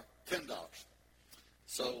 10 are $10.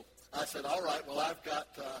 So I said, all right, well, I've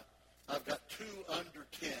got two under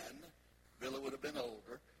 10. Billy would have been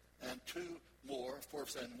older, and two more, of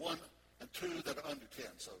course, and two that are under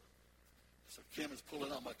 10. So Kim is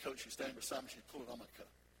pulling on my coat. She's standing beside me. She's pulling on my coat.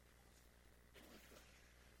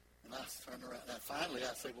 And I turn around. And finally,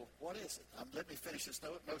 I say, well, what is it? Let me finish this.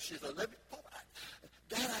 No, she said,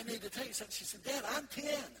 Dad, I need to tell you something. She said, Dad, I'm 10.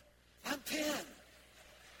 I'm 10.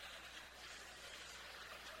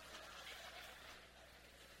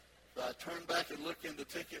 So I turned back and looked in the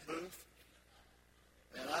ticket booth,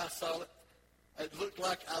 and I saw it. It looked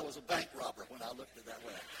like I was a bank robber when I looked at that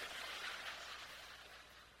way.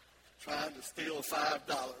 Trying to steal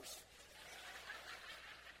 $5.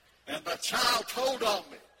 And my child told on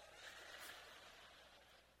me.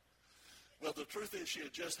 Well, the truth is she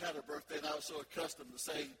had just had her birthday, and I was so accustomed to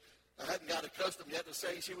saying, I hadn't got accustomed yet to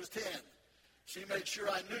saying she was 10. She made sure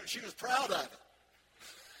I knew. She was proud of it.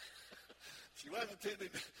 She wasn't intending,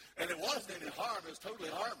 and it wasn't any harm. It was totally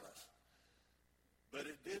harmless. But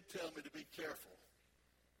it did tell me to be careful.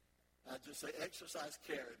 I'd just say exercise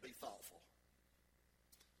care and be thoughtful.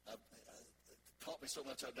 It taught me so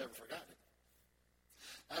much I've never forgotten it.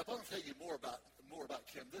 I want to tell you more about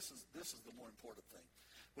Kim. This is the more important thing.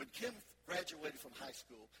 When Kim graduated from high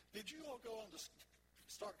school, did you all go on to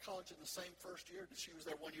start college in the same first year? She was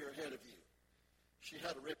there 1 year ahead of you. She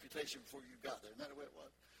had a reputation before you got there. Isn't that the way it was?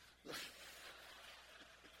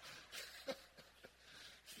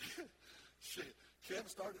 Kim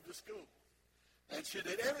started to school. And she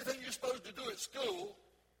did everything you're supposed to do at school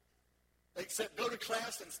except go to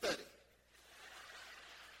class and study.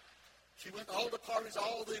 She went to all the parties,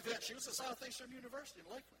 all the events. She was at Southeastern University in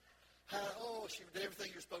Lakeland. She did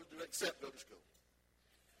everything you're supposed to do except go to school.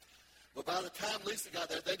 But by the time Lisa got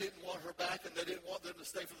there, they didn't want her back, and they didn't want them to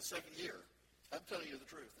stay for the second year. I'm telling you the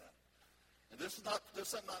truth now. And this is not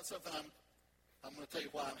something I'm going to tell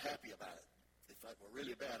you why I'm happy about it. If that were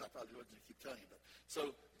really bad, I probably wouldn't keep telling you. But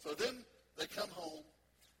so then they come home,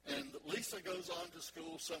 and Lisa goes on to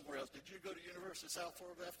school somewhere else. Did you go to University of South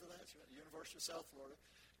Florida after that? She went to University of South Florida,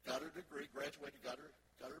 got her degree, graduated, got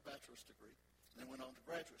her bachelor's degree, and then went on to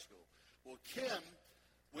graduate school. Well, Kim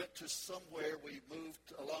went to somewhere we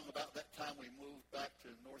moved along about that time. We moved back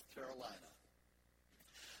to North Carolina,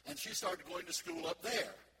 and she started going to school up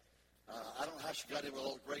there. I don't know how she got in with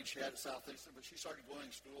all the grades she had at Southeastern, but she started going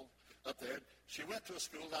to school up there. She went to a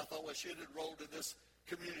school, and I thought, well, she had enrolled in this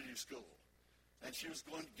community school. And she was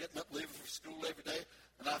getting up, leaving for school every day.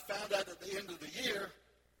 And I found out at the end of the year,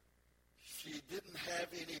 she didn't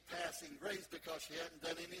have any passing grades because she hadn't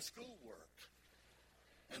done any schoolwork.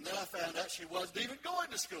 And then I found out she wasn't even going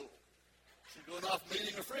to school. She's going off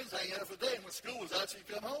meeting her friends, hanging out for the day, and when school was out, she'd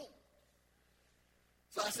come home.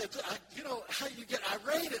 So I said, how do you get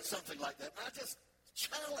irate at something like that? And I just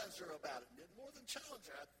challenged her about it. And more than challenge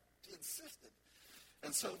her, I insisted.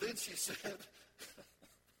 And so then she said,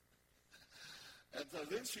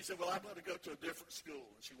 well, I'm going to go to a different school.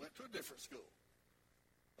 And she went to a different school.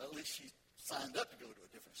 Well, at least she signed up to go to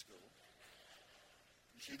a different school.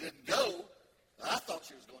 She didn't go. I thought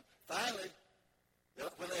she was going. Finally,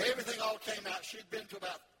 when everything all came out, she'd been to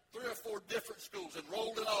about 3 or 4 different schools,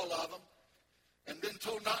 enrolled in all of them, and then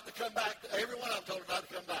told not to come back. Every one of them told her not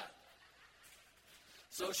to come back.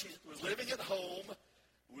 So she was living at home.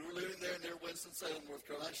 We were living there near Winston-Salem, North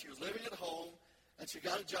Carolina. She was living at home, and she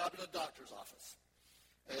got a job in a doctor's office.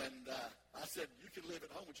 And I said, you can live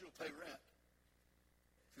at home, but you'll pay rent.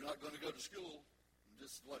 If you're not going to go to school,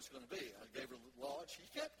 this is what it's going to be. I gave her the law, and she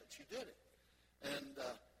kept it. She did it.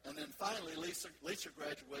 And then finally, Lisa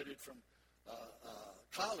graduated from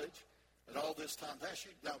college. And all this time, she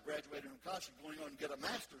now graduated from college. She's going on to get a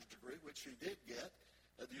master's degree, which she did get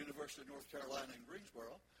at the University of North Carolina in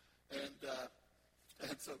Greensboro.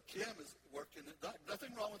 And so Kim is working at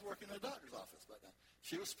nothing wrong with working in a doctor's office, but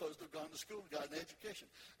she was supposed to have gone to school and got an education.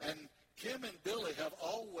 And Kim and Billy have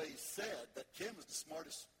always said that Kim is the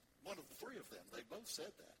smartest one of the 3 of them. They both said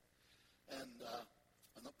that. And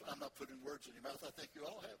I'm not putting words in your mouth. I think you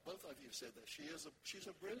all have. Both of you said that. She's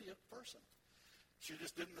a brilliant person. She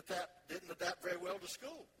just didn't adapt very well to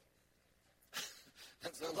school.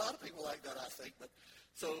 And so a lot of people like that, I think. But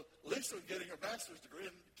so Lisa was getting her master's degree,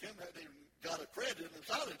 and Kim hadn't even got a credit in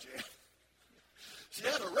college yet. She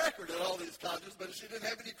had a record at all these colleges, but she didn't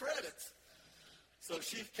have any credits. So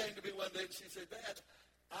she came to me one day and she said, Dad,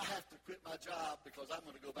 I have to quit my job because I'm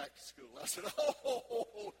going to go back to school. I said,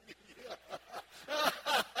 oh, yeah.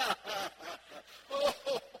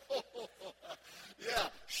 Yeah,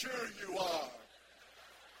 sure you are.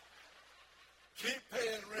 Keep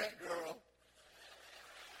paying rent, girl.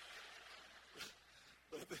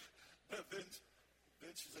 But then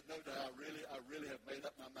she said, no, Dad, I really have made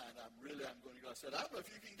up my mind. I'm going to go. I said, I don't know if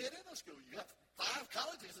you can get into school. You got 5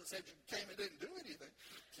 colleges that said you came and didn't do anything.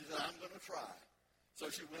 She said, I'm going to try. So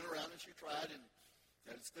she went around and she tried, and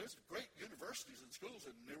there's great universities and schools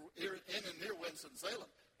in and near Winston-Salem.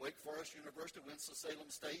 Wake Forest University, Winston-Salem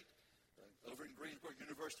State, over in Greensboro,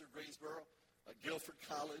 University of Greensboro, Guilford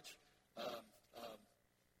College,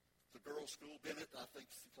 the girls' school, Bennett, I think,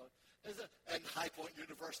 and High Point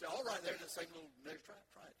University, all right there in the same little,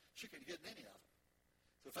 try it. She couldn't get in any of them.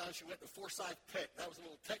 So finally she went to Forsyth Tech. That was a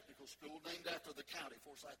little technical school named after the county,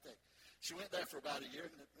 Forsyth Tech. She went there for about a year,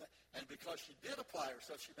 and because she did apply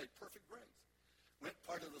herself, she made perfect grades. Went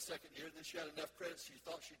part of the second year, and then she had enough credits, she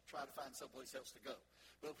thought she'd try to find someplace else to go.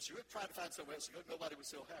 But when she would try to find somewhere else to go, nobody would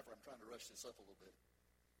still have her. I'm trying to rush this up a little bit.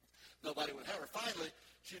 Nobody would have her. Finally,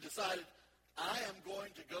 she decided, I am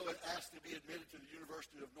going to go and ask to be admitted to the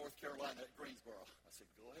University of North Carolina at Greensboro. I said,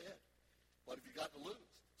 go ahead. What have you got to lose?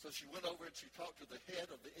 So she went over and she talked to the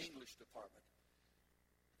head of the English department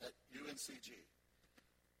at UNCG.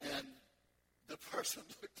 And the person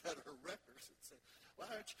looked at her records and said, why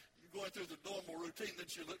aren't you going through the normal routine? Then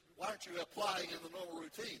why aren't you applying in the normal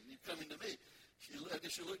routine? You coming to me. She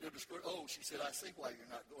looked at the score. Oh, she said, I see why you're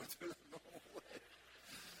not going through the normal way.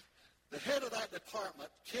 The head of that department,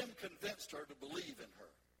 Kim, convinced her to believe in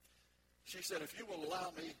her. She said, if you will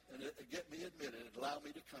allow me and get me admitted and allow me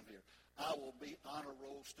to come here, I will be honor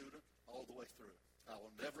roll student all the way through. I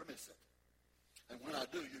will never miss it. And when I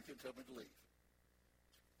do, you can tell me to leave.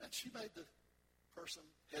 And she made the person,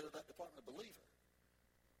 head of that department, believe her.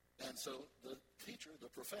 And so the teacher,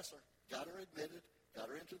 the professor, got her admitted,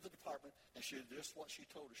 got her into the department, and she did just what she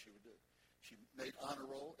told her she would do. She made honor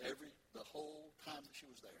roll the whole time that she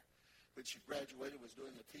was there. When she graduated, was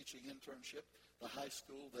doing a teaching internship. The high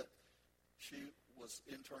school that she was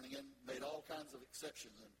interning in made all kinds of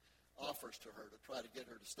exceptions and offers to her to try to get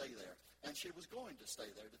her to stay there. And she was going to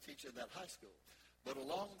stay there to teach in that high school. But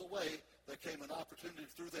along the way, there came an opportunity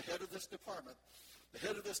through the head of this department. The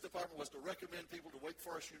head of this department was to recommend people to Wake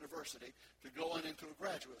Forest University to go on into a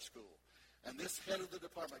graduate school. And this head of the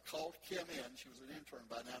department called Kim in. She was an intern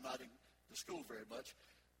by now, not in the school very much,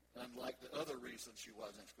 unlike the other reasons she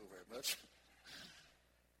was in school very much.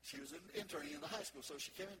 She was interning in the high school. So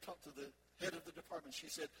she came and talked to the head of the department. She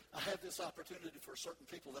said, I have this opportunity for certain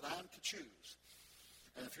people that I'm to choose.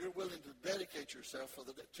 And if you're willing to dedicate yourself for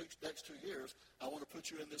the next 2 years, I want to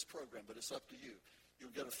put you in this program, but it's up to you.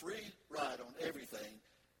 You'll get a free ride on everything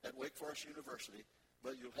at Wake Forest University,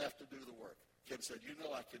 but you'll have to do the work. Kim said, you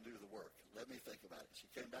know I can do the work. Let me think about it. She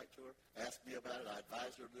came back to her, asked me about it. I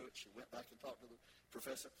advised her to do it. She went back and talked to the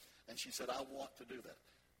professor, and she said, I want to do that.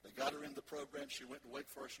 They got her in the program. She went to Wake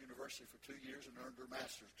Forest University for 2 years and earned her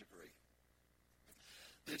master's degree.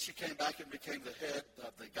 Then she came back and became the head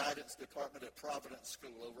of the guidance department at Providence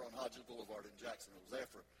School over on Hodges Boulevard in Jacksonville. It was there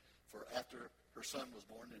for after her son was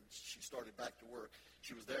born, and she started back to work.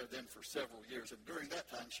 She was there then for several years, and during that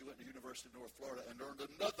time she went to the University of North Florida and earned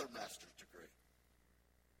another master's degree.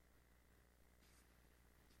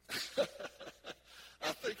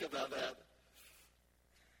 I think about that.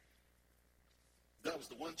 That was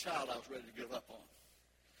the one child I was ready to give up on.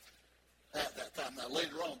 at that time. Now,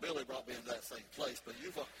 later on, Billy brought me into that same place, but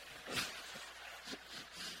you've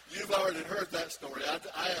already heard that story.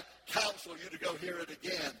 I counsel you to go hear it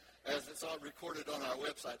again as it's all recorded on our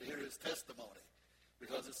website, to hear his testimony,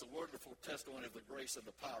 because it's a wonderful testimony of the grace and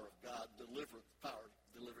the power of God, delivering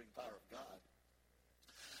power of God.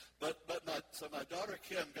 But my daughter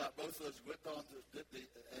Kim got both of those whipped on,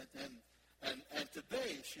 and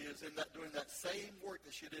today she is doing that same work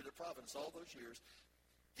that she did at Providence all those years,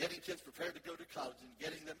 getting kids prepared to go to college and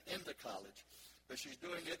getting them into college. But she's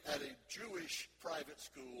doing it at a Jewish private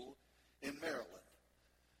school in Maryland.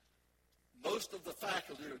 Most of the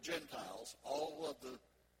faculty are Gentiles. All of the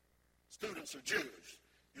students are Jews.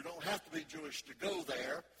 You don't have to be Jewish to go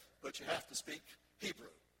there, but you have to speak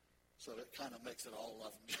Hebrew. So it kind of makes it all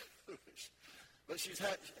of them Jewish. But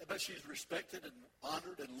she's respected and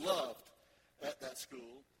honored and loved at that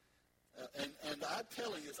school. And I'm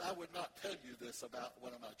telling you, I would not tell you this about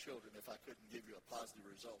one of my children if I couldn't give you a positive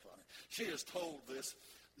result on it. She has told this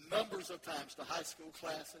numbers of times to high school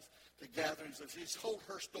classes, to gatherings. She's told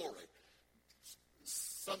her story,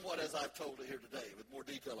 somewhat as I've told it here today, with more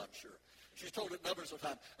detail, I'm sure. She's told it numbers of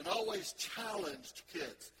times and always challenged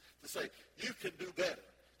kids to say, you can do better.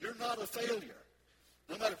 You're not a failure.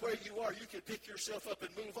 No matter where you are, you can pick yourself up and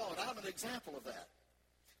move on. I'm an example of that.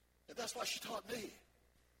 And that's what she taught me.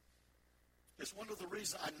 It's one of the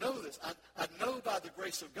reasons I know this. I know by the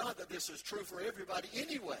grace of God that this is true for everybody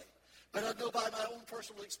anyway. But I know by my own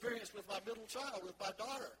personal experience with my middle child, with my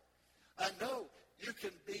daughter. I know you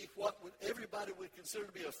can be what everybody would consider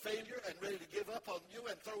to be a failure and ready to give up on you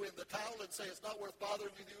and throw in the towel and say it's not worth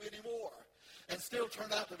bothering with you anymore. And still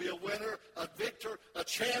turn out to be a winner, a victor, a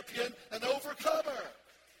champion, an overcomer.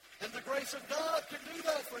 And the grace of God can do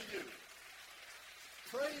that for you.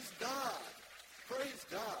 Praise God. Praise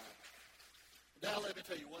God. Now let me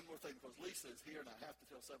tell you one more thing, because Lisa is here and I have to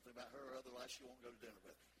tell something about her, otherwise she won't go to dinner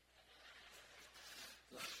with me.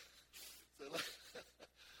 So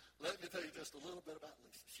let me tell you just a little bit about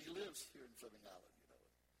Lisa. She lives here in Fleming Island,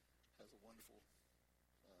 has a wonderful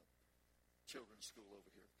children's school over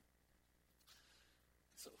here.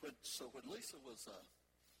 So when Lisa was a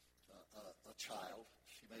child,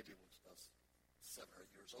 she maybe was 7 or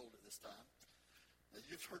 8 years old at this time. Now,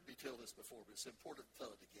 you've heard me tell this before, but it's important to tell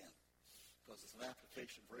it again, because it's an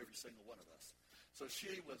application for every single one of us. So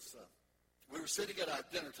we were sitting at our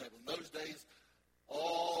dinner table. In those days,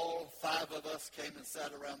 all 5 of us came and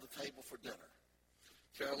sat around the table for dinner.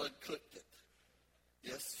 Carolyn cooked it.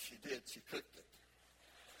 Yes, she did. She cooked it.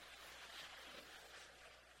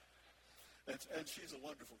 And she's a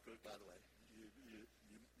wonderful cook, by the way.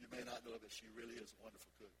 You may not know it, but she really is a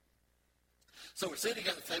wonderful cook. So we're sitting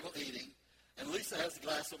at the table eating, and Lisa has a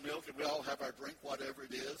glass of milk, and we all have our drink, whatever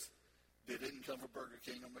it is. It didn't come from Burger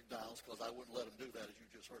King or McDonald's, because I wouldn't let them do that, as you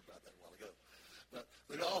just heard about that a while ago. But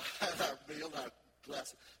we all had our meal, our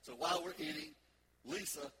glass. So while we're eating,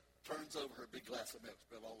 Lisa turns over her big glass of milk,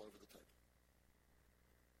 spilled all over the table.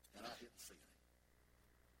 And I hit the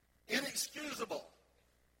ceiling. Inexcusable.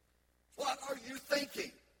 What are you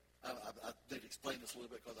thinking? I need to explain this a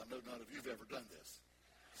little bit, because I know none of you have ever done this.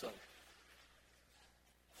 So,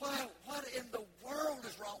 what in the world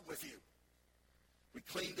is wrong with you? We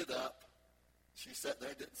cleaned it up. She sat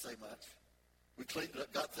there, didn't say much. We cleaned it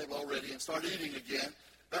up, got the table all ready, and started eating again.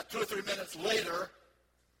 About 2 or 3 minutes later,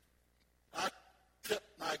 I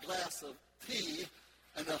tipped my glass of tea,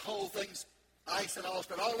 and the whole thing's ice and all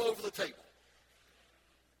spread all over the table.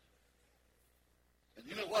 And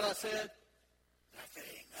you know what I said?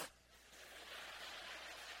 Nothing.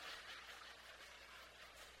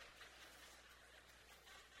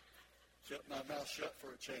 Kept my mouth shut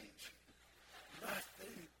for a change.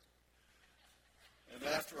 Nothing. And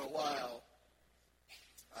after a while,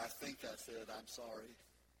 I think I said, I'm sorry.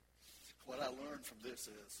 What I learned from this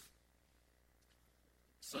is,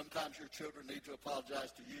 sometimes your children need to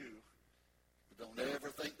apologize to you, but don't ever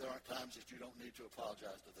think there aren't times that you don't need to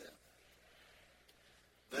apologize to them.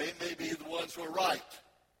 They may be the ones who are right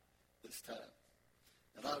this time.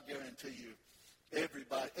 And I'll guarantee you,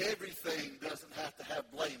 everything doesn't have to have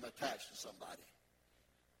blame attached to somebody.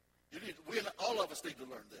 All of us need to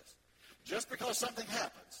learn this. Just because something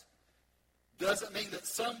happens doesn't mean that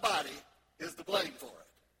somebody is to blame for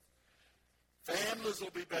it. Families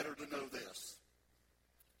will be better to know this.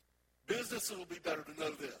 Businesses will be better to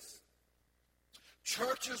know this.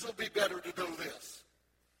 Churches will be better to know this.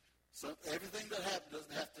 So everything that happens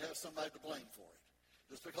doesn't have to have somebody to blame for it.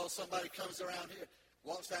 Just because somebody comes around here,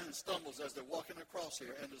 walks down and stumbles as they're walking across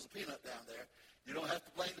here, and there's a peanut down there, you don't have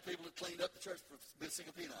to blame the people that cleaned up the church for missing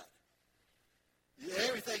a peanut.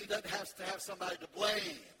 Everything doesn't have to have somebody to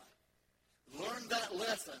blame. Learn that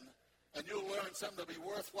lesson and you'll learn something that'll be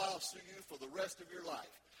worthwhile to you for the rest of your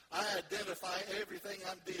life. I identify everything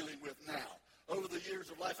I'm dealing with now. Over the years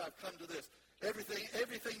of life, I've come to this.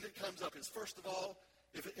 Everything that comes up is, first of all,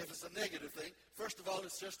 if it's a negative thing, first of all,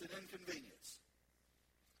 it's just an inconvenience.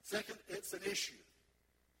 Second, it's an issue.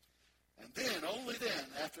 And then, only then,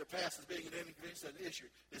 after it passes being an inconvenience and an issue,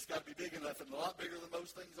 it's got to be big enough and a lot bigger than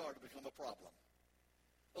most things are to become a problem.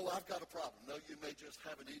 Oh, I've got a problem. No, you may just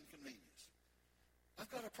have an inconvenience.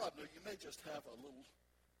 I've got a problem. No, you may just have a little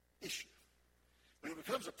issue. When it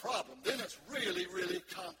becomes a problem, then it's really, really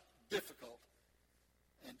difficult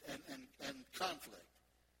and conflict.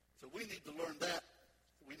 So we need to learn that.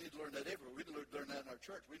 We need to learn that everywhere. We need to learn that in our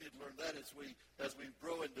church. We need to learn that as we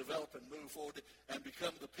grow and develop and move forward and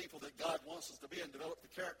become the people that God wants us to be and develop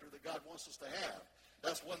the character that God wants us to have.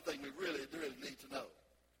 That's one thing we really, really need to know.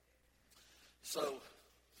 So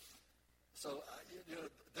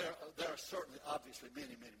there are certainly, obviously,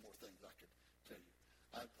 many, many more things I could tell you.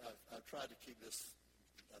 I've tried to keep this,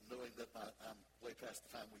 knowing that I'm way past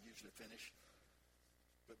the time we usually finish.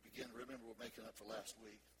 But remember, we're making up for last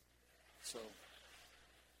week. So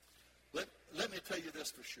let me tell you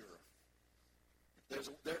this for sure.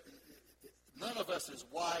 None of us is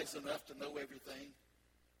wise enough to know everything.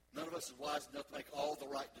 None of us is wise enough to make all the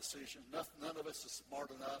right decisions. None of us is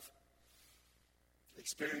smart enough,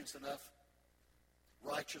 experienced enough,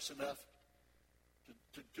 righteous enough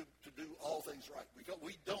to do all things right.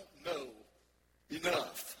 We don't know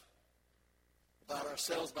enough about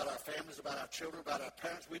ourselves, about our families, about our children, about our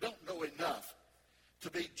parents. We don't know enough to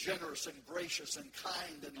be generous and gracious and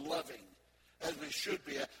kind and loving as we should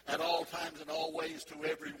be at all times and all ways to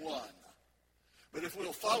everyone. But if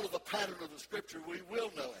we'll follow the pattern of the Scripture, we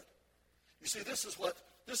will know it. You see, this is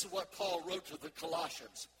what Paul wrote to the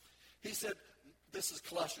Colossians. He said, this is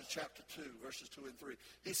Colossians chapter 2, verses 2 and 3.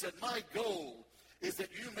 He said, my goal is that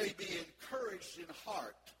you may be encouraged in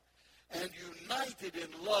heart and united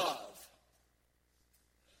in love.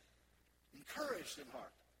 Encouraged in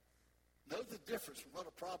heart. Know the difference from what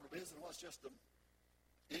a problem is and what's just an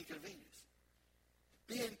inconvenience.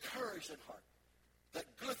 Be encouraged in heart that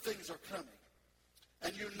good things are coming.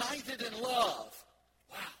 And united in love.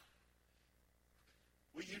 Wow.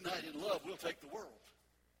 We unite in love, we'll take the world.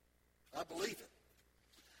 I believe it.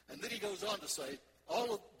 And then he goes on to say,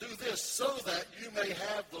 do this so that you may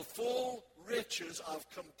have the full riches of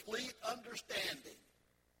complete understanding,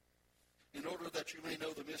 in order that you may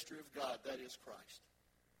know the mystery of God, that is Christ.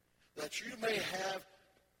 That you may have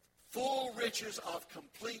full riches of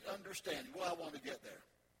complete understanding. Well, I want to get there.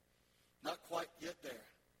 Not quite yet there.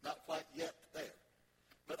 Not quite yet there.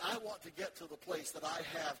 But I want to get to the place that I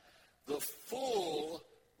have the full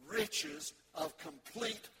riches of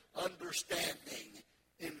complete understanding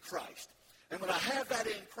in Christ. And when I have that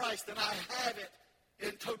in Christ, then I have it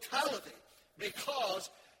in totality. Because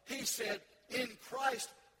he said, in Christ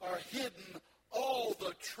are hidden all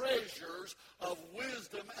the treasures of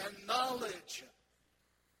wisdom and knowledge.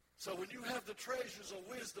 So when you have the treasures of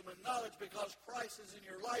wisdom and knowledge because Christ is in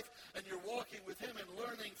your life and you're walking with him and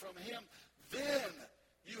learning from him, then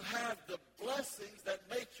you have the blessings that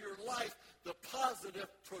make your life the positive,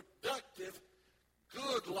 productive,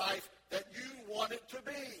 good life that you want it to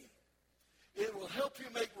be. It will help you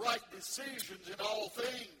make right decisions in all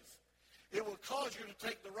things. It will cause you to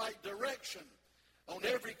take the right direction on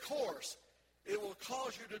every course. It will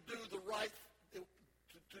cause you to do the right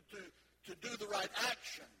to do the right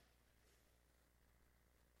action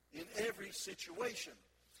in every situation,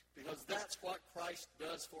 because that's what Christ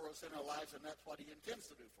does for us in our lives, and that's what he intends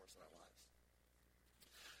to do for us in our lives.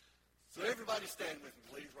 So everybody stand with me,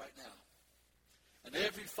 please, right now. And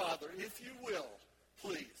every father, if you will,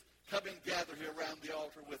 please, come and gather here around the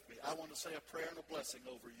altar with me. I want to say a prayer and a blessing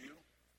over you.